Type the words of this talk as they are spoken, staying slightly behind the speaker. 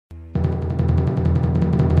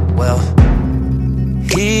Well,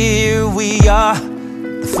 here we are,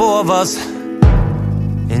 the four of us,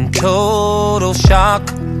 in total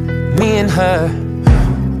shock, me and her.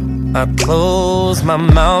 I close my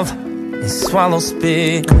mouth and swallow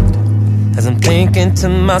spit as I'm thinking to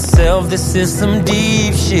myself, this is some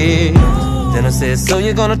deep shit. Then I said, so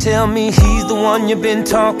you're gonna tell me he's the one you've been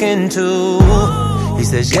talking to? He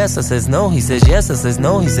says yes, I says no. He says yes, I says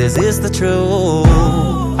no. He says it's the truth.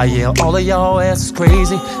 I yell, all of y'all ass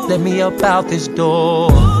crazy, let me up out this door,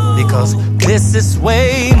 because this is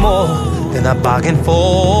way more than I bargained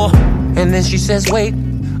for. And then she says, wait,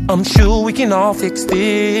 I'm sure we can all fix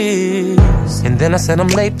this. And then I said, I'm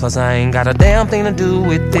late, plus I ain't got a damn thing to do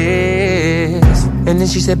with this. And then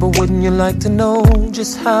she said, but wouldn't you like to know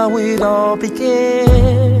just how it all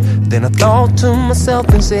began? Then I thought to myself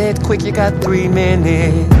and said, quick, you got 3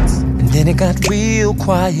 minutes. And then it got real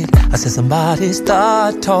quiet. I said, somebody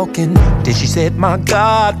start talking. Then she said, my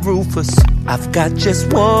God, Rufus, I've got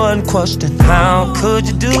just one question. How could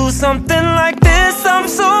you do something like this? I'm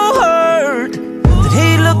so hurt. Then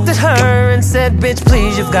he looked at her and said, bitch,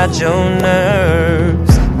 please, you've got your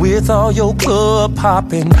nerves. With all your club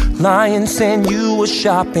hopping, lying saying you were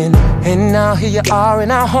shopping, and now here you are in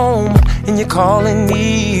our home, and you're calling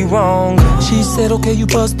me wrong. She said, okay, you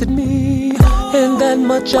busted me, and that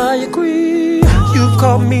much I agree. You've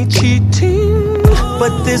caught me cheating,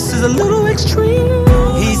 but this is a little extreme.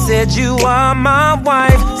 He said, you are my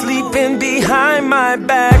wife, sleeping behind my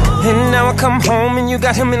back, and now I come home and you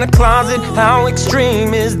got him in the closet. How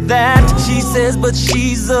extreme is that? She says, but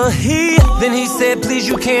she's a he. Then he said, please,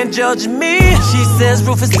 you can't judge me. She says,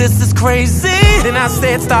 Rufus, this is crazy. Then I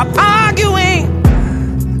said, stop arguing.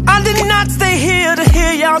 I did not stay here to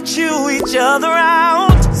hear y'all chew each other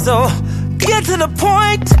out. So get to the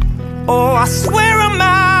point, or I swear I'm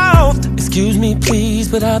out. Excuse me, please,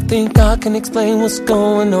 but I think I can explain what's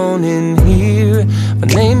going on in here. My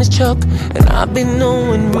name is Chuck, and I've been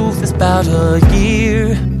knowing Rufus about a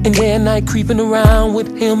year. And day and night creeping around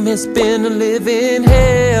with him has been a living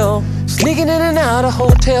hell. Sneaking in and out of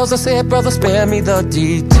hotels, I said, brother, spare me the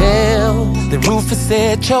details. Then Rufus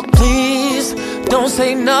said, Chuck, please, don't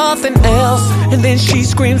say nothing else. And then she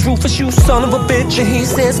screams, Rufus, you son of a bitch. And he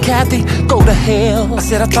says, Kathy, go to hell. I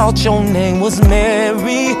said, I thought your name was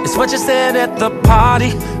Mary. It's what you said at the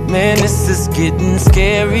party. Man, this is getting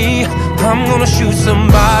scary. I'm gonna shoot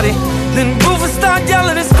somebody. Then Rufus started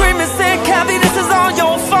yelling and screaming, saying, Kathy, this is all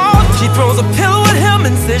your fault. She throws a pillow at him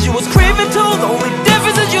and says you was creeping too. The only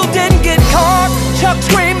difference is you didn't get caught. Chuck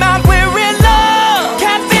screamed out, we're in love.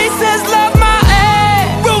 Kathy says, love my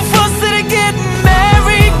ass. Rufus said, getting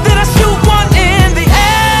married. Then I shoot one in the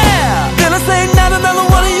air. Then I say, not another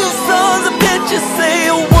one of you sons of bitches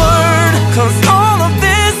say a word, cause all of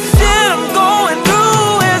this shit I'm going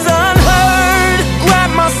through is unheard.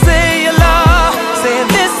 Grab my cellular, saying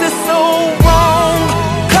this is so wrong.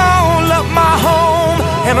 Call up my home,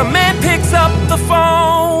 and my man picks up the phone.